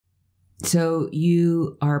So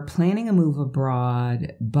you are planning a move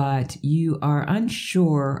abroad, but you are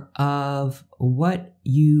unsure of what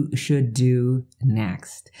you should do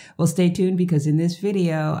next. Well, stay tuned because in this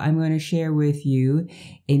video, I'm going to share with you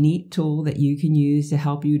a neat tool that you can use to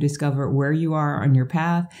help you discover where you are on your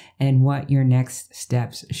path and what your next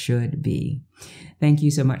steps should be. Thank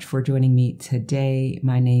you so much for joining me today.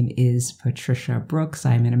 My name is Patricia Brooks.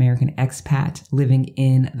 I'm an American expat living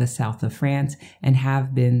in the south of France and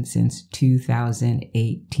have been since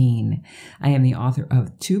 2018. I am the author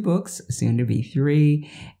of 2 books, soon to be 3,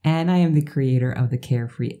 and I am the creator of the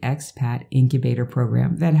Carefree Expat Incubator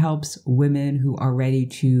Program that helps women who are ready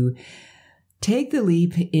to take the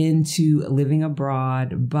leap into living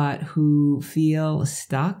abroad, but who feel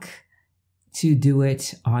stuck to do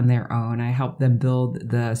it on their own. I help them build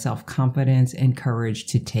the self-confidence and courage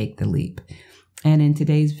to take the leap. And in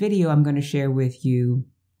today's video, I'm going to share with you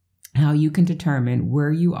how you can determine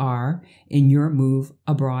where you are in your move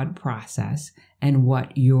abroad process and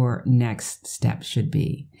what your next step should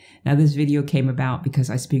be. Now, this video came about because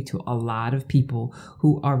I speak to a lot of people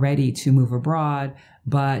who are ready to move abroad,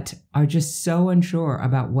 but are just so unsure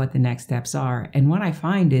about what the next steps are. And what I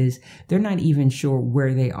find is they're not even sure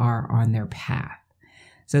where they are on their path.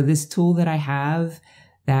 So this tool that I have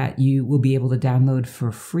that you will be able to download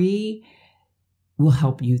for free will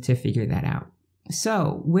help you to figure that out.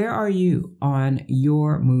 So where are you on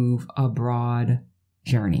your move abroad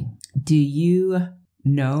journey? Do you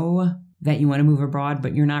know that you want to move abroad,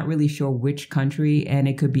 but you're not really sure which country, and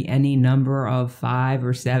it could be any number of 5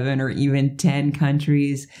 or 7 or even 10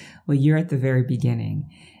 countries? Well, you're at the very beginning.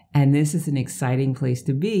 And this is an exciting place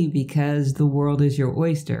to be because the world is your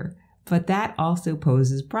oyster. But that also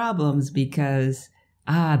poses problems because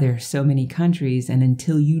there are so many countries, and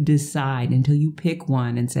until you decide, until you pick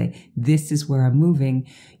one and say, this is where I'm moving,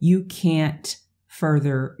 you can't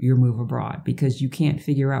further your move abroad because you can't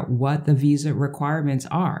figure out what the visa requirements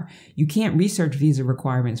are. You can't research visa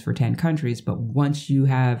requirements for 10 countries, but once you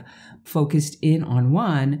have focused in on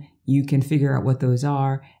one, you can figure out what those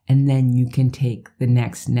are, and then you can take the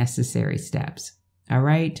next necessary steps. All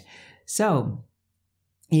right. So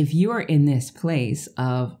if you are in this place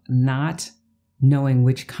of not knowing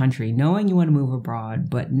which country, knowing you want to move abroad,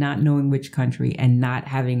 but not knowing which country and not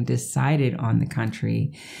having decided on the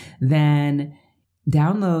country, then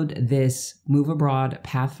download this Move Abroad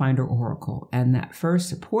Pathfinder Oracle. And that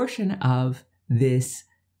first portion of this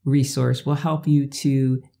resource will help you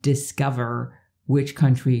to discover which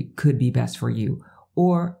country could be best for you,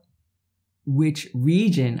 or which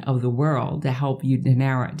region of the world to help you to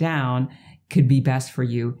narrow it down could be best for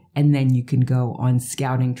you. And then you can go on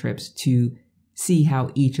scouting trips to see how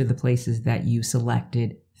each of the places that you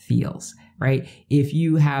selected feels, right? If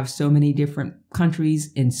you have so many different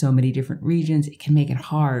countries in so many different regions, it can make it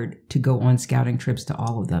hard to go on scouting trips to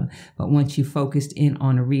all of them. But once you focused in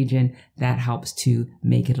on a region, that helps to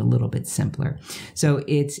make it a little bit simpler. So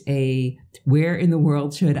it's a where in the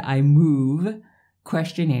world should I move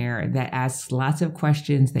questionnaire that asks lots of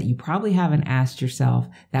questions that you probably haven't asked yourself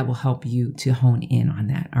that will help you to hone in on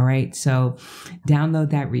that. All right. So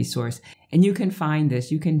download that resource, and you can find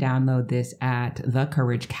this. You can download this at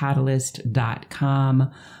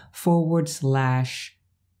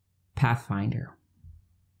thecouragecatalyst.com/Pathfinder.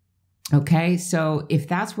 Okay. So if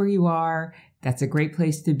that's where you are, that's a great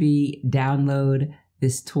place to be. Download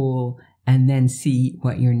this tool and then see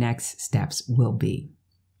what your next steps will be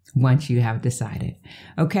once you have decided.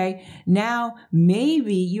 Okay. Now,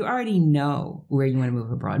 maybe you already know where you want to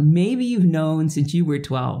move abroad. Maybe you've known since you were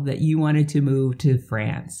 12 that you wanted to move to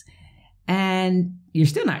France, and you're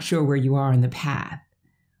still not sure where you are on the path.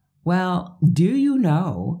 Well, do you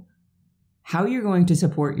know how you're going to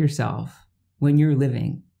support yourself when you're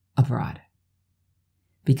living abroad?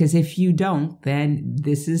 Because if you don't, then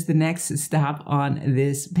this is the next stop on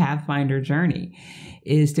this Pathfinder journey,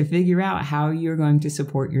 is to figure out how you're going to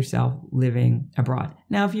support yourself living abroad.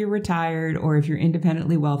 Now, if you're retired or if you're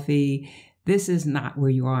independently wealthy, this is not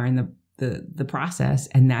where you are in the process,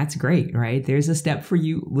 and that's great, right? There's a step for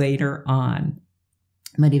you later on.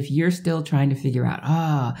 But if you're still trying to figure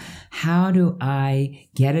out, how do I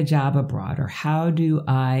get a job abroad, or how do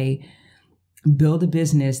I build a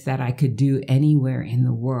business that I could do anywhere in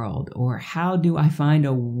the world, or how do I find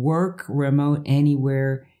a work remote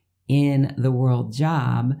anywhere in the world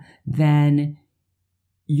job, then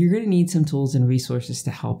you're going to need some tools and resources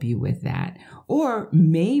to help you with that. Or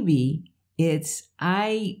maybe it's,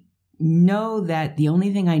 I know that the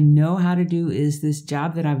only thing I know how to do is this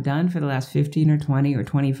job that I've done for the last 15 or 20 or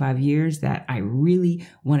 25 years that I really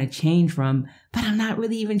want to change from, but I'm not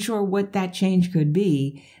really even sure what that change could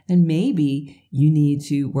be, then maybe you need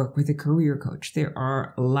to work with a career coach. There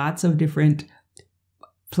are lots of different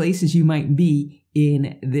places you might be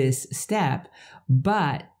in this step,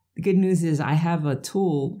 but the good news is I have a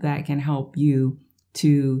tool that can help you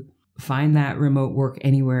to find that remote work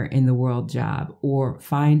anywhere in the world job, or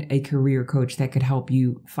find a career coach that could help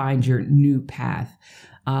you find your new path.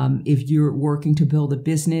 If you're working to build a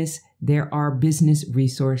business, there are business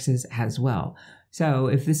resources as well. So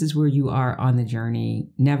if this is where you are on the journey,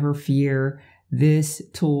 never fear. This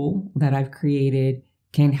tool that I've created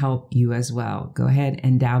can help you as well. Go ahead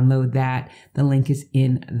and download that. The link is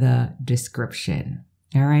in the description.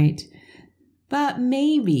 All right. But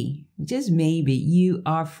maybe, just maybe, you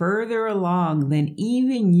are further along than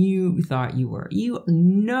even you thought you were. You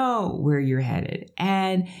know where you're headed,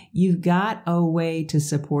 and you've got a way to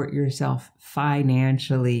support yourself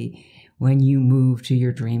financially when you move to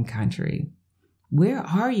your dream country. Where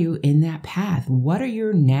are you in that path? What are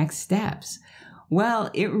your next steps? Well,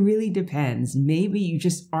 it really depends. Maybe you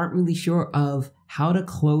just aren't really sure of how to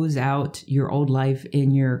close out your old life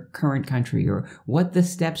in your current country, or what the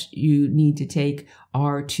steps you need to take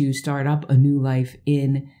are to start up a new life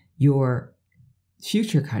in your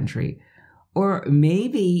future country. Or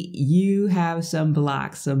maybe you have some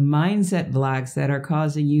blocks, some mindset blocks that are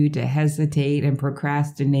causing you to hesitate and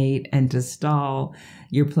procrastinate and to stall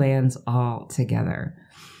your plans altogether.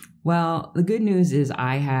 Well, the good news is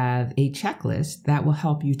I have a checklist that will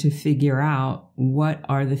help you to figure out what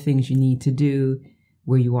are the things you need to do,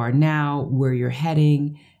 where you are now, where you're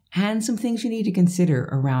heading, and some things you need to consider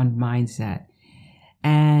around mindset.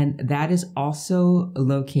 And that is also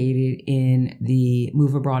located in the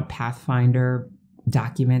Move Abroad Pathfinder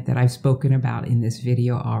document that I've spoken about in this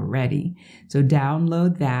video already. So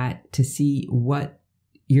download that to see what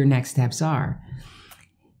your next steps are.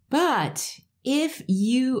 But if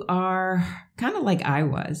you are kind of like I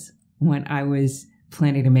was when I was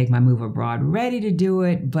planning to make my move abroad, ready to do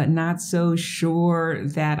it, but not so sure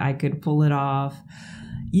that I could pull it off,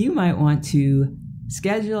 you might want to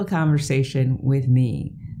schedule a conversation with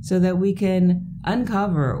me so that we can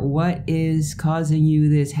uncover what is causing you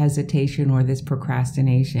this hesitation or this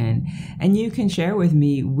procrastination. And you can share with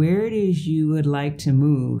me where it is you would like to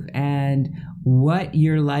move and what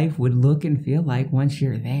your life would look and feel like once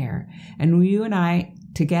you're there. And you and I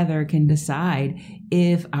together can decide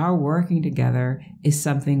if our working together is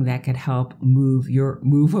something that could help move your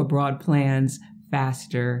move abroad plans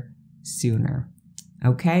faster, sooner.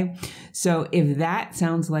 Okay? So if that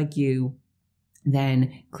sounds like you,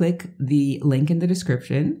 then click the link in the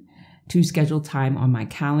description to schedule time on my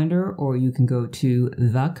calendar, or you can go to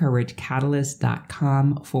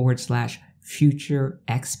thecouragecatalyst.com/future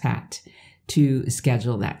expat to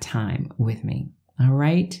schedule that time with me. All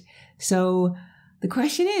right. So the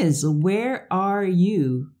question is, where are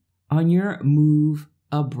you on your move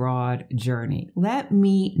abroad journey? Let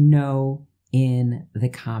me know in the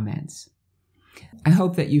comments. I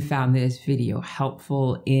hope that you found this video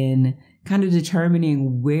helpful in kind of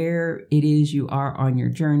determining where it is you are on your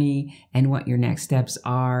journey and what your next steps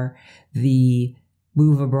are. The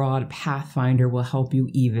Move Abroad Pathfinder will help you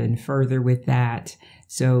even further with that.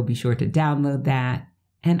 So be sure to download that,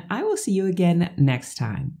 and I will see you again next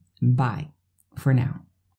time. Bye for now.